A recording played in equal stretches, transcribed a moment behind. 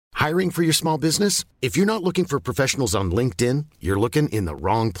Hiring for your small business? If you're not looking for professionals on LinkedIn, you're looking in the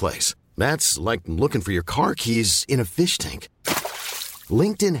wrong place. That's like looking for your car keys in a fish tank.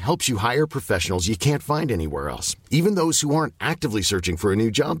 LinkedIn helps you hire professionals you can't find anywhere else, even those who aren't actively searching for a new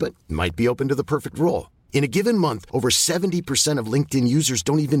job but might be open to the perfect role. In a given month, over 70% of LinkedIn users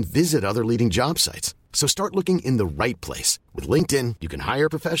don't even visit other leading job sites. So start looking in the right place. With LinkedIn, you can hire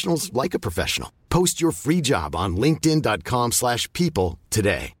professionals like a professional. Post your free job on linkedin.com/people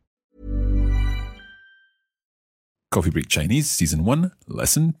today. Coffee Break Chinese, Season 1,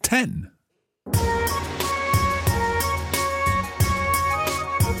 Lesson 10.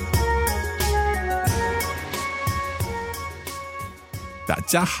 大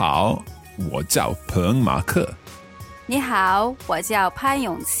家好，我叫彭马克。你好，我叫潘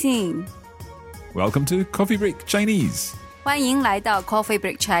永庆。Welcome to Coffee Break Chinese. 欢迎来到 Coffee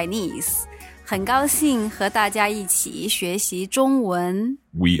Break Chinese. 很高兴和大家一起学习中文。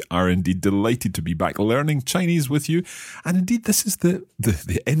We are indeed delighted to be back learning Chinese with you. And indeed, this is the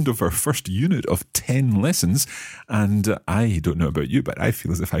end of our first unit of 10 lessons. And I don't know about you, but I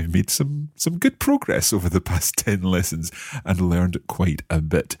feel as if I've made some good progress over the past 10 lessons and learned quite a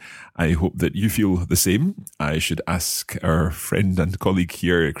bit. I hope that you feel the same. I should ask our friend and colleague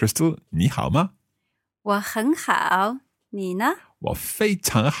here, Crystal, 你好吗？我很好，你呢？我非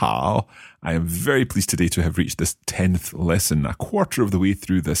常好. I am very pleased today to have reached this 10th lesson, a quarter of the way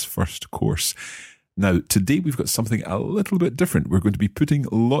through this first course. Now, today we've got something a little bit different. We're going to be putting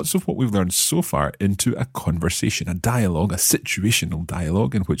lots of what we've learned so far into a conversation, a dialogue, a situational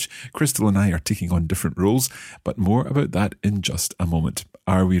dialogue in which Crystal and I are taking on different roles, but more about that in just a moment.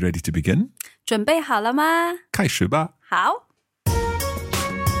 Are we ready to begin? 准备好了吗？开始吧。好。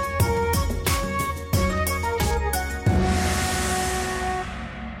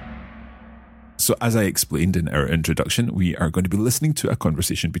So as I explained in our introduction, we are going to be listening to a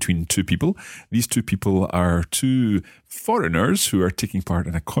conversation between two people. These two people are two foreigners who are taking part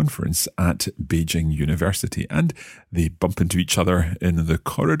in a conference at Beijing University, and they bump into each other in the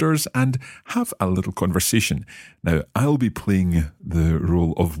corridors and have a little conversation. Now, I'll be playing the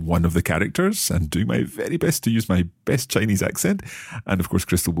role of one of the characters and doing my very best to use my best Chinese accent. And of course,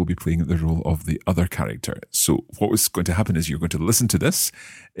 Crystal will be playing the role of the other character. So what was going to happen is you're going to listen to this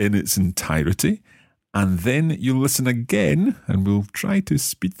in its entirety, and then you'll listen again, and we'll try to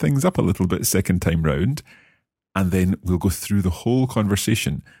speed things up a little bit second time round, and then we'll go through the whole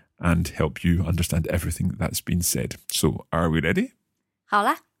conversation and help you understand everything that's been said. So, are we ready? 好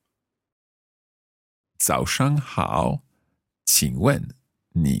啦。早上好，请问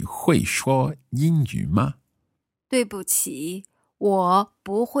你会说英语吗？对不起，我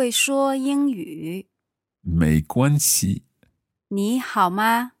不会说英语。没关系。你好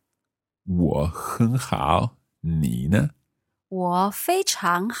吗？我很好，你呢？我非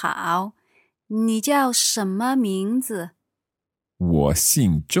常好。你叫什么名字？我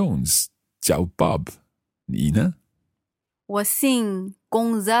姓 Jones， 叫 Bob。你呢？我姓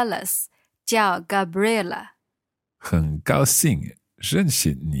Gonzalez， 叫 Gabriela。很高兴认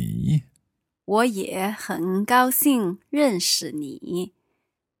识你。我也很高兴认识你。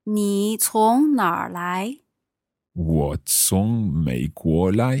你从哪儿来？我从美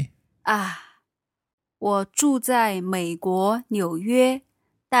国来。啊，我住在美国纽约，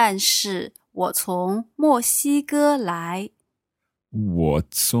但是我从墨西哥来。我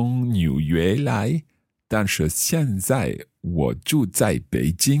从纽约来，但是现在我住在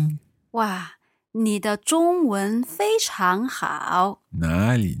北京。哇，你的中文非常好。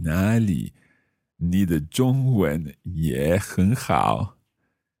哪里，你的中文也很好。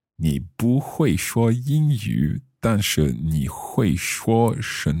你不会说英语，但是你会说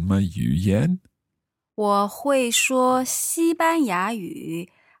什么语言？我会说西班牙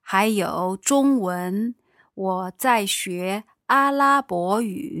语，还有中文。我在学阿拉伯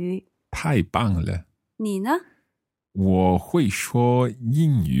语。太棒了。你呢？我会说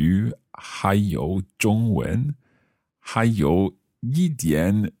英语，还有中文，还有一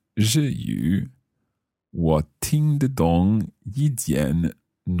点日语。我听得懂一点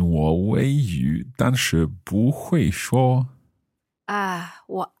挪威语，但是不会说。啊，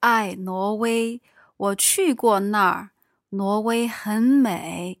我爱挪威，我去过那儿，挪威很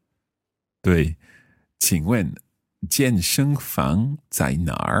美。对，请问健身房在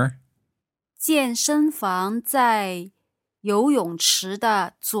哪儿？健身房在游泳池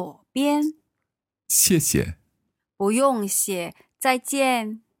的左边。谢谢。不用谢，再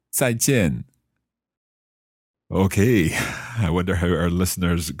见。再见。Okay, I wonder how our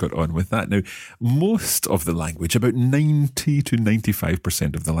listeners got on with that. Now, most of the language, about 90 to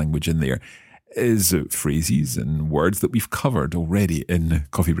 95% of the language in there, is phrases and words that we've covered already in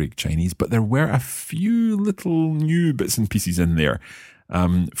Coffee Break Chinese, but there were a few little new bits and pieces in there.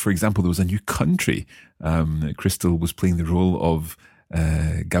 For example, there was a new country. Crystal was playing the role of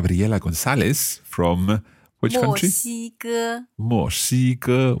Gabriela Gonzalez from which country? 墨西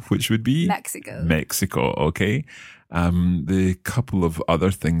哥, which would be? Mexico, okay. The couple of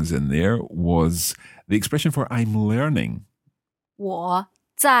other things in there was the expression for I'm learning. 我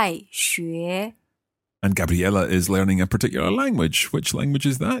在学 And Gabriela is learning a particular language. Which language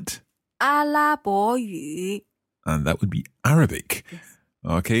is that? 阿拉伯语 And that would be Arabic. Yes.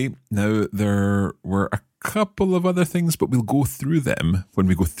 Okay, now there were a couple of other things, but we'll go through them when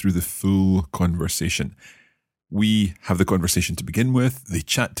we go through the full conversation. We have the conversation to begin with, they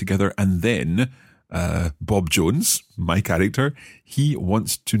chat together, and then Bob Jones, my character, he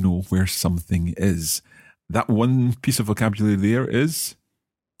wants to know where something is. That one piece of vocabulary there is?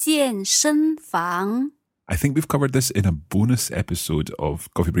 健身房 I think we've covered this in a bonus episode of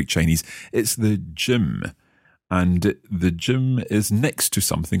Coffee Break Chinese. It's the gym. And the gym is next to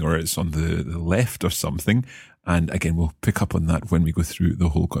something, or it's on the left of something. And again, we'll pick up on that when we go through the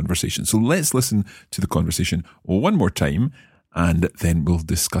whole conversation. So let's listen to the conversation one more time, and then we'll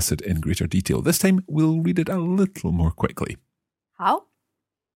discuss it in greater detail. This time, we'll read it a little more quickly. 好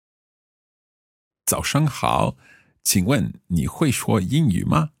早上好，请问你会说英语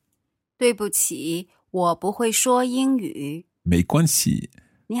吗？对不起，我不会说英语。没关系，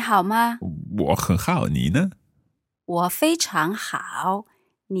你好吗？我很好，你呢？我非常好。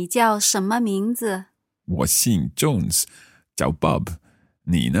你叫什么名字？我姓 Jones， 叫 Bob。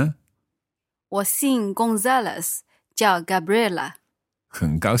你呢？我姓 Gonzalez， 叫 Gabriela。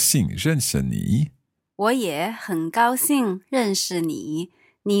很高兴认识你。我也很高兴认识你。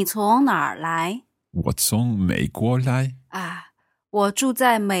你从哪儿来？我从美国来。啊，我住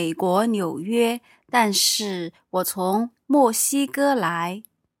在美国纽约，但是我从墨西哥来。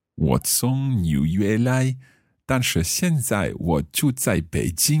我从纽约来，但是现在我住在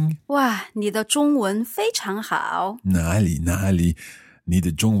北京。哇，你的中文非常好。哪里，你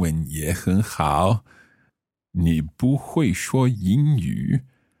的中文也很好。你不会说英语，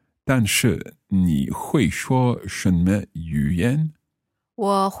但是你会说什么语言？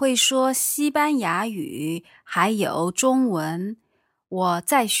我会说西班牙语，还有中文。我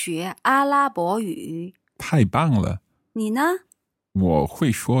在学阿拉伯语。太棒了！你呢？我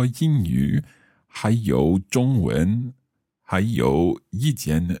会说英语，还有中文，还有一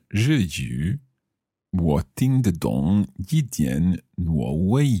点日语。我听得懂一点挪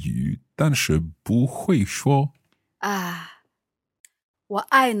威语，但是不会说。啊，我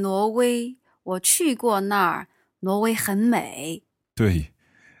爱挪威，我去过那儿，挪威很美。对，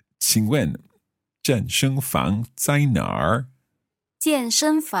请问健身房在哪儿？健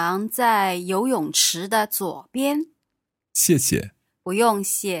身房在游泳池的左边。谢谢。不用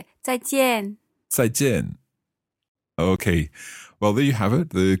谢，再见。再见。Okay, well, there you have it,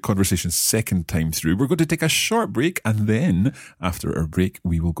 the conversation's second time through. We're going to take a short break, and then, after our break,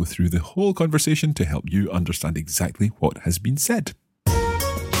 we will go through the whole conversation to help you understand exactly what has been said.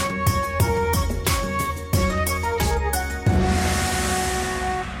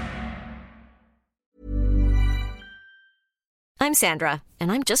 I'm Sandra,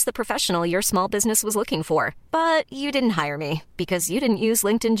 and I'm just the professional your small business was looking for. But you didn't hire me because you didn't use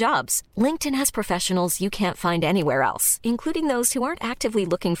LinkedIn Jobs. LinkedIn has professionals you can't find anywhere else, including those who aren't actively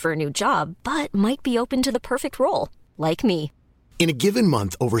looking for a new job, but might be open to the perfect role, like me. In a given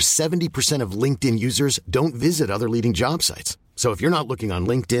month, over 70% of LinkedIn users don't visit other leading job sites. So if you're not looking on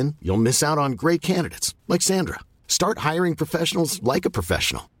LinkedIn, you'll miss out on great candidates like Sandra. Start hiring professionals like a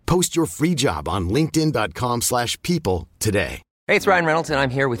professional. Post your free job on linkedin.com/people today. Hey, it's Ryan Reynolds, and I'm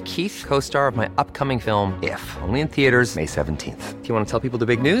here with Keith, co-star of my upcoming film, If, only in theaters May 17th. Do you want to tell people the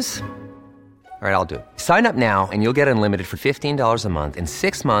big news? All right, I'll do it. Sign up now and you'll get unlimited for $15 a month and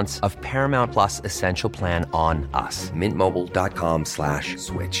 6 months of Paramount Plus Essential Plan on us.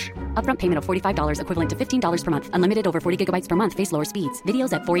 MintMobile.com/switch. Upfront payment of $45 equivalent to $15 per month. Unlimited over 40 gigabytes per month. Face lower speeds.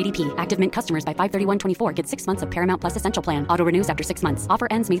 Videos at 480p. Active Mint customers by 531.24 get 6 months of Paramount Plus Essential Plan. Auto renews after 6 months. Offer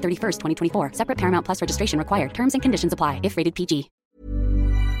ends May 31st, 2024. Separate Paramount Plus registration required. Terms and conditions apply if rated PG.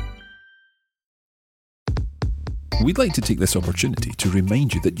 We'd like to take this opportunity to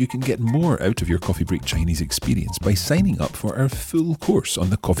remind you that you can get more out of your Coffee Break Chinese experience by signing up for our full course on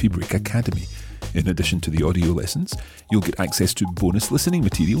the Coffee Break Academy. In addition to the audio lessons, you'll get access to bonus listening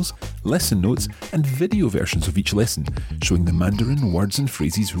materials, lesson notes, and video versions of each lesson, showing the Mandarin words and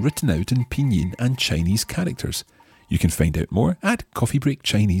phrases written out in Pinyin and Chinese characters. You can find out more at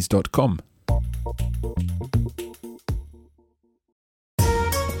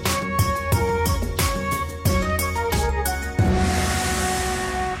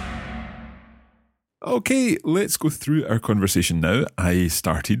Okay, let's go through our conversation now. I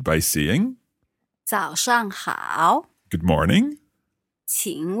started by saying, 早上好， good morning.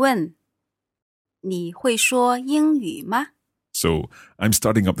 请问你会说英语吗？ So I'm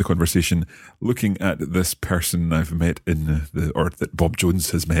starting up the conversation looking at this person I've met or that Bob Jones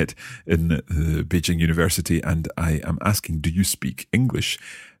has met in the Beijing University, and I am asking, do you speak English?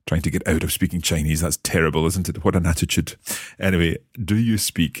 Trying to get out of speaking Chinese. That's terrible, isn't it? What an attitude. Anyway, do you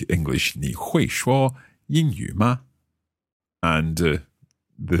speak English? 你会说英语吗? And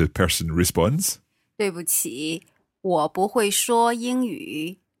the person responds, 对不起，我不会说英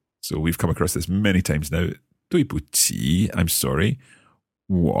语。 so we've come across this many times now. 对不起, I'm sorry.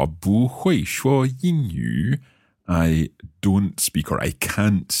 我不会说英语. I don't speak or I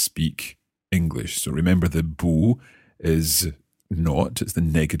can't speak English. So remember the 不 is not, it's the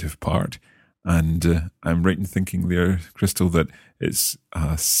negative part. And I'm right in thinking there, Crystal, that it's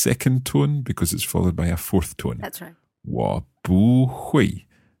a second tone because it's followed by a fourth tone. That's right. 我不会.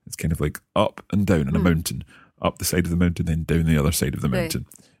 It's kind of like up and down on a mountain. Up the side of the mountain, then down the other side of the mountain.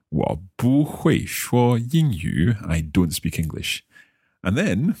 我不会说英语. I don't speak English. And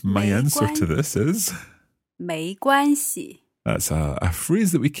then my answer to this is... 没关系。 That's a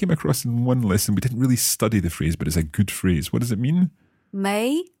phrase that we came across in one lesson. We didn't really study the phrase, but it's a good phrase. What does it mean?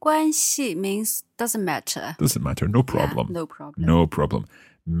 没关系 means doesn't matter. Doesn't matter. No problem. Yeah, no problem. No problem.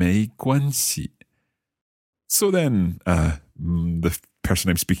 没关系. So then, the person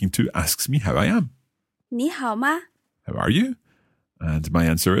I'm speaking to asks me how I am. 你好吗？ How are you? And my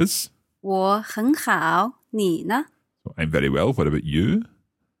answer is... 我很好，你呢？ I'm very well. What about you?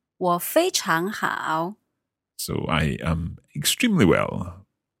 我非常好。 So I am extremely well.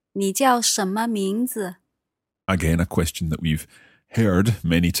 你叫什么名字？ Again, a question that we've heard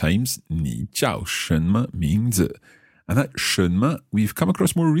many times. 你叫什么名字? And that 什么 we've come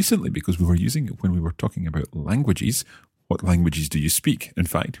across more recently because we were using it when we were talking about languages. What languages do you speak? In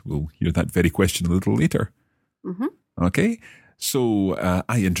fact, we'll hear that very question a little later. Mm-hmm. Okay. So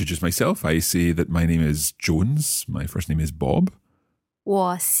I introduce myself. I say that my name is Jones. My first name is Bob.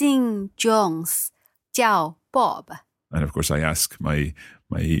 我姓 Jones， 叫 Bob。 And of course, I ask my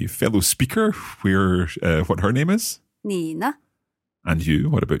fellow speaker what her name is. 你呢？ And you,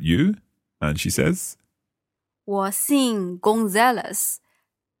 what about you? And she says, 我姓 Gonzalez，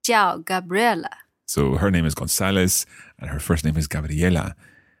 叫 Gabriela。 so her name is Gonzalez and her first name is Gabriela.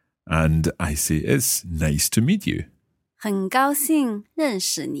 And I say, it's nice to meet you. 很高兴认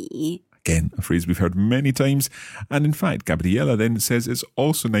识你。 Again, a phrase we've heard many times. And in fact, Gabriela then says, it's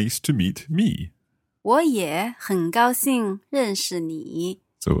also nice to meet me. 我也很高兴认识你。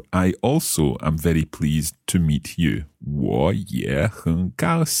 So I also am very pleased to meet you. 我也很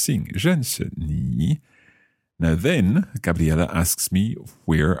高兴认识你. Now then, Gabriela asks me,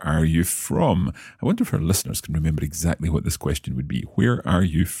 where are you from? I wonder if our listeners can remember exactly what this question would be. Where are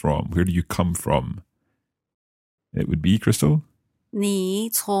you from? Where do you come from? It would be, Crystal? 你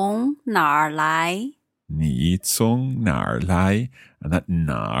从哪儿来？ 你从哪儿来? And that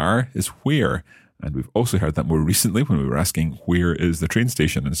哪儿 is where. And we've also heard that more recently when we were asking where is the train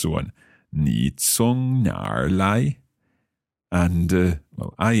station and so on. 你从哪儿来? And,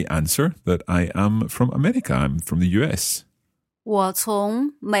 well, I answer that I am from America. I'm from the US. 我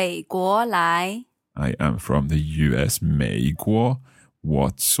从美国来。 I am from the US. 美国.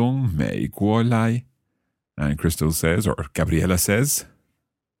 我从美国来. And Crystal says, or Gabriela says,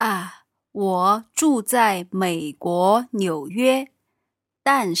 啊，我住在美国纽约，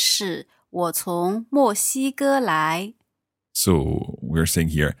但是我从墨西哥来。 So we're saying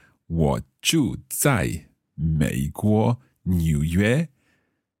here, 我住在美国纽约.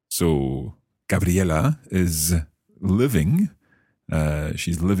 So Gabriela is living,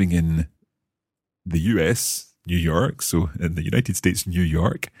 she's living in the US, New York, so in the United States, New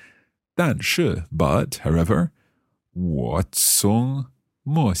York. 但是, but, however, 我从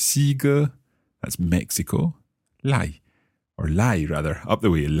墨西哥, that's Mexico, 来, or lie rather, up the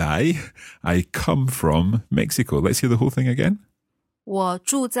way, lie. I come from Mexico. Let's hear the whole thing again. 我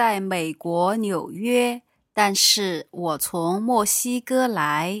住在美国纽约，但是我从墨西哥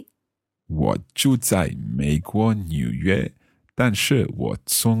来。我住在美国纽约，但是我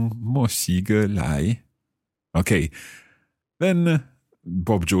从墨西哥来。Okay, then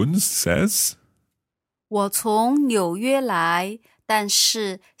Bob Jones says, 我从纽约来，但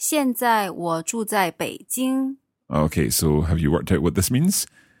是现在我住在北京。 Okay, so have you worked out what this means?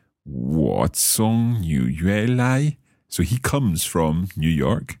 我从纽约来. So he comes from New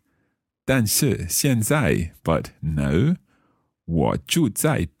York. 但是现在, but now, 我住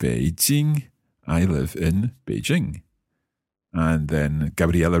在北京. I live in Beijing. And then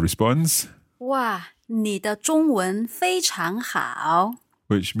Gabriela responds, 我哇，你的中文非常好。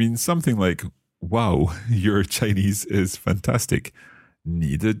 which means something like, wow, your Chinese is fantastic.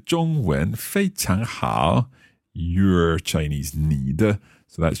 你的中文非常好. Your Chinese, 你的.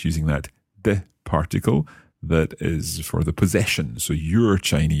 So that's using that de particle that is for the possession. So your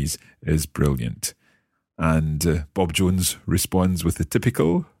Chinese is brilliant. And Bob Jones responds with the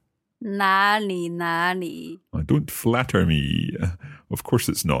typical, 哪里哪里 don't flatter me. Of course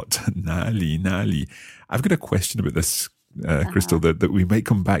it's not. 哪里哪里. I've got a question about this, Crystal, that we might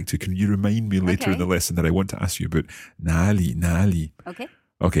come back to. Can you remind me later in the lesson that I want to ask you about 哪里哪里?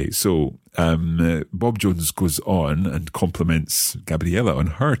 Okay, so Bob Jones goes on and compliments Gabriella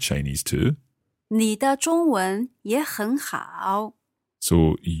on her Chinese too. 你的中文也很好。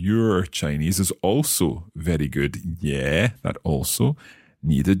 So your Chinese is also very good. Yeah, that also.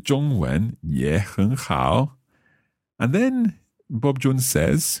 你的中文也很好. And then Bob Jones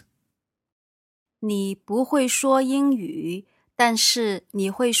says, 你不会说英语，但是你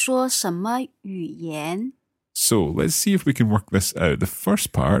会说什么语言？ So let's see if we can work this out. The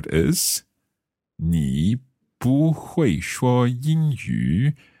first part is 你不会说英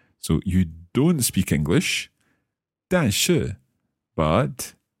语. So you don't speak English. 但是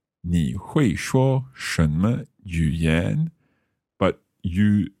but 你会说什么语言? But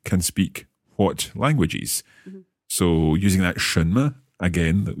you can speak what languages? So using that 什么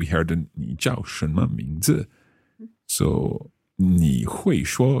again that we heard in 你叫什么名字? So 你会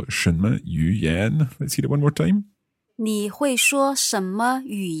说什么语言? Let's hear it one more time. 你会说什么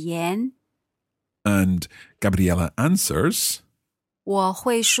语言？ And Gabriella answers, 我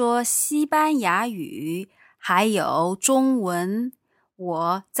会说西班牙语，还有中文。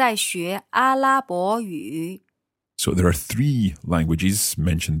我在学阿拉伯语。 so there are 3 languages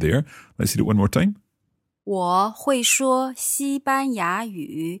mentioned there. Let's hear it one more time. 我会说西班牙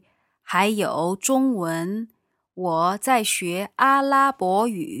语，还有中文。我在学阿拉伯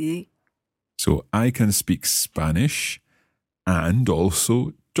语。 So I can speak Spanish and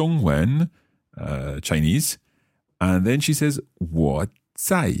also 中文, Chinese. And then she says, 我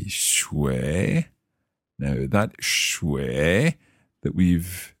在学. Now that 学 that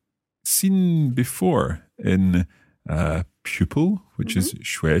we've seen before in pupil, which is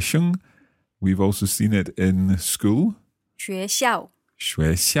学生. We've also seen it in school, 学校、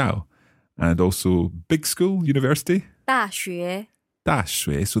学校, and also big school, university, 大学、大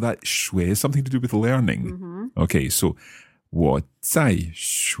学. So that 学 is something to do with learning. Okay, so 我在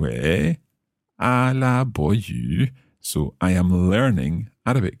学阿拉伯语. So I am learning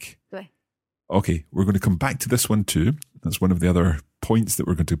Arabic. 对。 Okay, we're going to come back to this one too. That's one of the other points that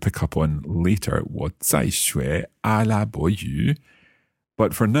we're going to pick up on later. 我在学阿拉伯语.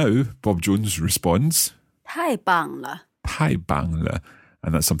 But for now, Bob Jones responds, 太棒了。太棒了.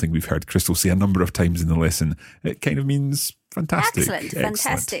 And that's something we've heard Crystal say a number of times in the lesson. It kind of means fantastic. Excellent,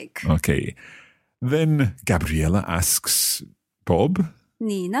 fantastic. Okay. Then Gabriella asks Bob,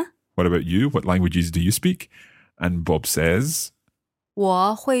 你呢？ what about you? What languages do you speak? And Bob says,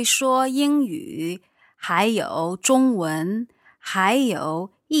 我会说英语，还有中文，还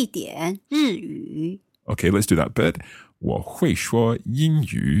有一点日语。 okay, let's do that bit. 我会说英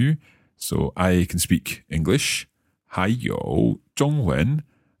语. So I can speak English. 还有中文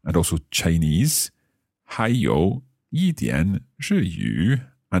and also Chinese. 还有一点日语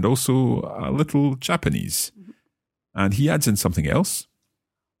and also a little Japanese. And he adds in something else.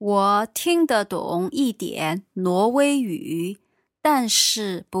 我听得懂一点挪威语，但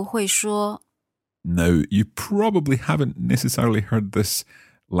是不会说。 Now, you probably haven't necessarily heard this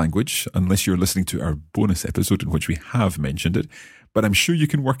language unless you're listening to our bonus episode in which we have mentioned it, but I'm sure you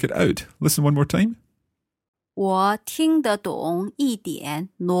can work it out. Listen one more time. 我听得懂一点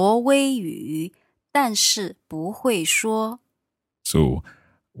挪威语，但是不会说。 So,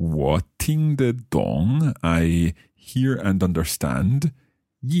 我听得懂, I hear and understand,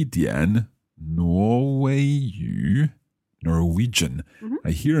 一点挪威语, Norwegian.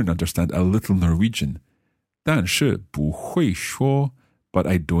 I hear and understand a little Norwegian. 但是不会说, but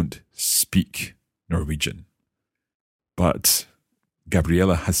I don't speak Norwegian. But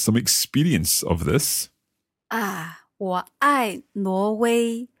Gabriella has some experience of this. 啊，我爱挪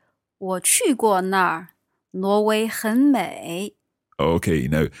威，我去过那儿，挪威很美。 Okay,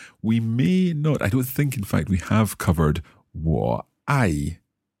 now we may not, I don't think in fact we have covered 我爱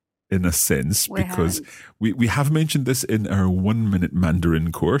in a sense, We because we have mentioned this in our 1 minute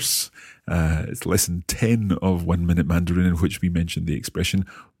Mandarin course. It's lesson 10 of 1 minute Mandarin, in which we mentioned the expression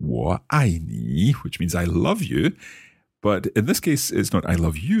我爱你, which means I love you. But in this case, it's not I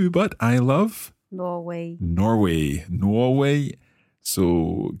love you, but I love 挪威 Norway. Norway.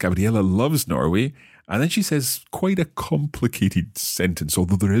 So Gabriella loves Norway. And then she says quite a complicated sentence,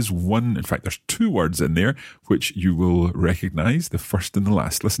 although there is one, in fact, there's two words in there which you will recognize, the first and the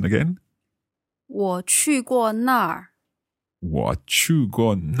last. Listen again. 我去过那儿。我去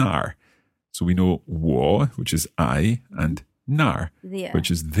过那儿. So we know 我, which is I, and 那儿, There.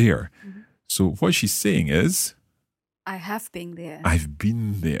 which is there. So what she's saying is, I have been there. I've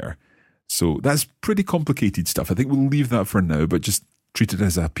been there. So that's pretty complicated stuff. I think we'll leave that for now, but just treat it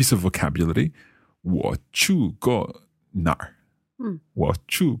as a piece of vocabulary. 我去过哪儿? 我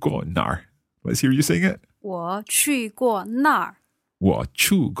去过哪儿? Let's hear you saying it. 我去过那儿。我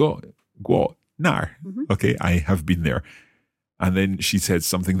去过哪儿? Okay, I have been there. And then she said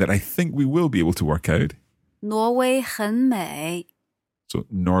something that I think we will be able to work out. 挪威很美。 So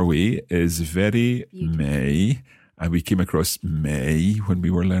Norway is very美. And we came across 美 when we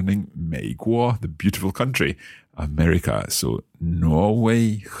were learning 美国, the beautiful country, America. So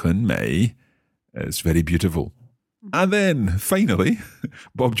Norway 很美. It's very beautiful. And then, finally,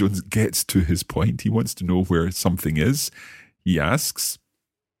 Bob Jones gets to his point. He wants to know where something is. He asks,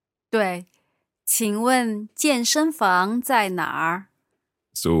 对，请问健身房在哪儿？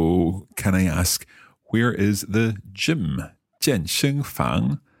 so can I ask, where is the gym? 健身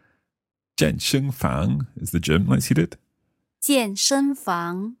房. 健身房 is the gym. Let's hear it. 健身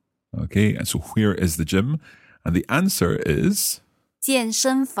房。 Okay, and so where is the gym? And the answer is... 健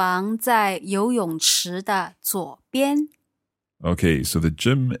身房在游泳池的左边。 Okay, so the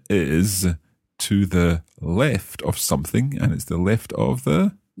gym is to the left of something, and it's the left of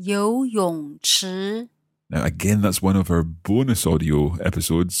the... 游泳池。 Now, again, that's one of our bonus audio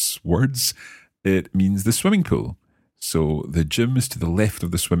episodes words. It means the swimming pool. So the gym is to the left of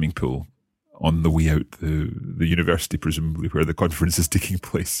the swimming pool on the way out the university, presumably, where the conference is taking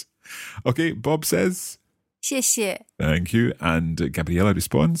place. Okay, Bob says... 谢谢。 Thank you. And Gabriella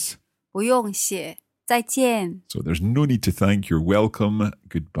responds... 不用谢，再见。 So there's no need to thank. You're welcome.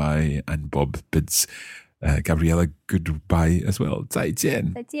 Goodbye. And Bob bids Gabriella goodbye as well. 再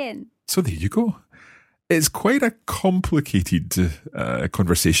见. 再见。 So there you go. It's quite a complicated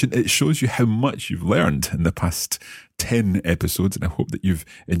conversation. It shows you how much you've learned in the past 10 episodes, and I hope that you've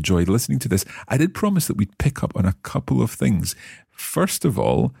enjoyed listening to this. I did promise that we'd pick up on a couple of things. First of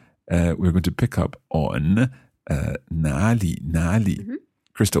all, we're going to pick up on Nali.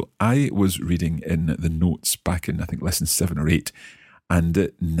 Crystal, I was reading in the notes back in, I think, lesson 7 or 8,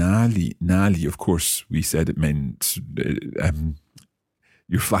 and Nali, of course, we said it meant...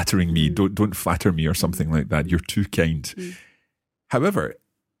 you're flattering me. Don't flatter me or something like that. You're too kind. However,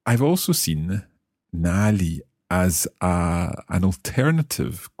 I've also seen Nali as an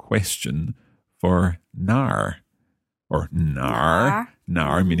alternative question for nar, or nar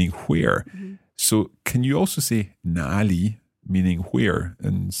meaning where. So can you also say Nali meaning where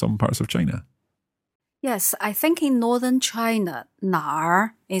in some parts of China? Yes, I think in northern China, 哪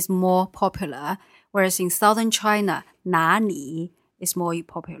儿 is more popular, whereas in southern China, 哪里 is more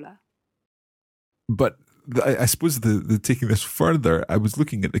popular. But I suppose the taking this further, I was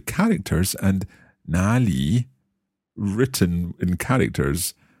looking at the characters, and Nali written in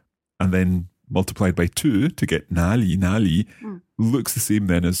characters and then multiplied by 2 to get Nali looks the same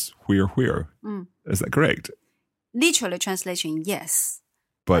then as where. Is that correct? Literally translation, yes.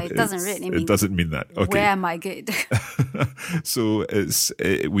 But it doesn't really mean... It doesn't mean that. Okay. Where am I good? So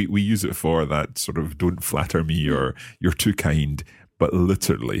we use it for that sort of don't flatter me or you're too kind. But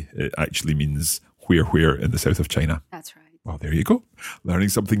literally, it actually means where in the south of China. That's right. Well, there you go. Learning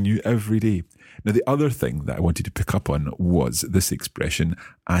something new every day. Now, the other thing that I wanted to pick up on was this expression,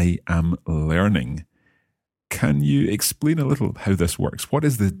 I am learning. Can you explain a little how this works? What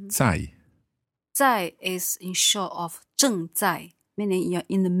is the 在? 在 is in short of 正在, meaning you're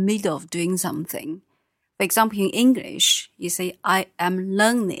in the middle of doing something. For example, in English, you say, I am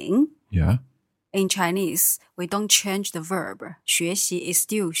learning. Yeah. In Chinese, we don't change the verb. 学习 is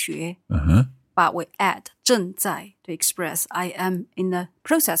still 学. But we add 正在 to express I am in the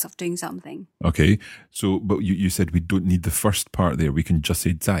process of doing something. Okay. So, but you said we don't need the first part there. We can just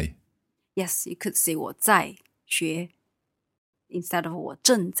say 在. Yes, you could say 我在学 instead of 我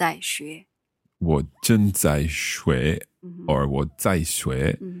正在学. 我正在学 or 我在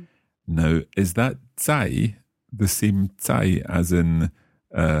学. Now, is that 在 the same 在 as in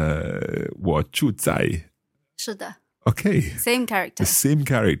我住在? 是的. Okay. Same character. The same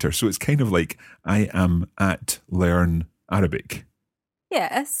character. So it's kind of like I am at learn Arabic.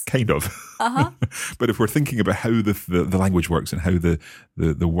 Yes. Kind of. But if we're thinking about how the language works and how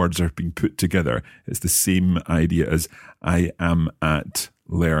the words are being put together, it's the same idea as I am at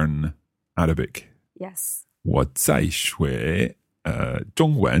learn Arabic. Yes. 我在学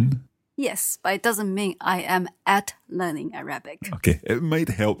Zhongwen. Yes, but it doesn't mean I am at learning Arabic. Okay, it might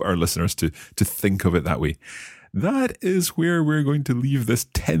help our listeners to think of it that way. That is where we're going to leave this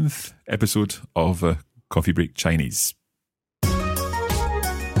 10th episode of Coffee Break Chinese.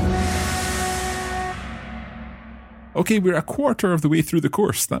 Okay, we're a quarter of the way through the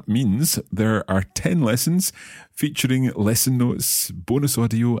course. That means there are 10 lessons featuring lesson notes, bonus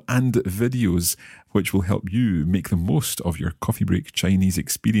audio and videos, which will help you make the most of your Coffee Break Chinese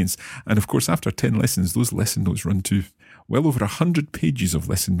experience. And of course, after 10 lessons, those lesson notes run to well over 100 pages of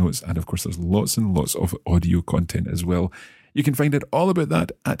lesson notes. And of course, there's lots and lots of audio content as well. You can find out all about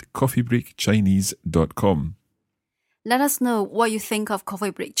that at coffeebreakchinese.com. Let us know what you think of Coffee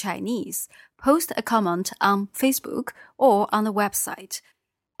Break Chinese. Post a comment on Facebook or on the website.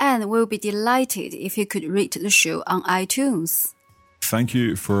 And we'll be delighted if you could rate the show on iTunes. Thank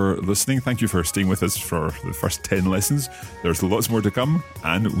you for listening. Thank you for staying with us for the first 10 lessons. There's lots more to come,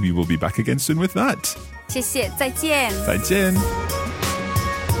 and we will be back again soon with that. 谢谢，再见。再见。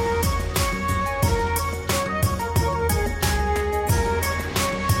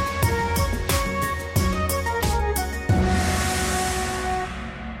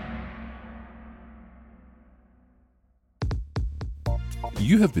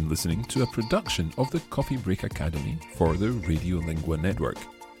You have been listening to a production of the Coffee Break Academy for the Radiolingua Network.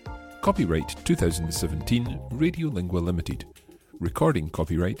 Copyright 2017 Radiolingua Limited. Recording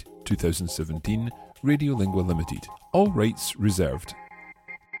copyright 2017 Radiolingua Limited. All rights reserved.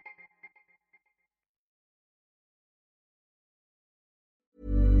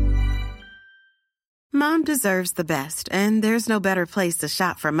 Mom deserves the best, and there's no better place to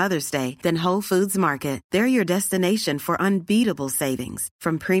shop for Mother's Day than Whole Foods Market. They're your destination for unbeatable savings,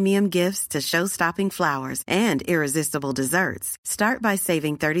 from premium gifts to show-stopping flowers and irresistible desserts. Start by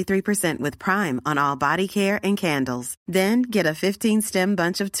saving 33% with Prime on all body care and candles. Then get a 15-stem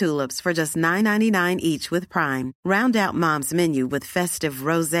bunch of tulips for just $9.99 each with Prime. Round out Mom's menu with festive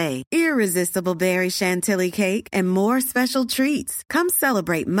rosé, irresistible berry chantilly cake, and more special treats. Come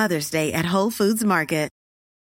celebrate Mother's Day at Whole Foods Market.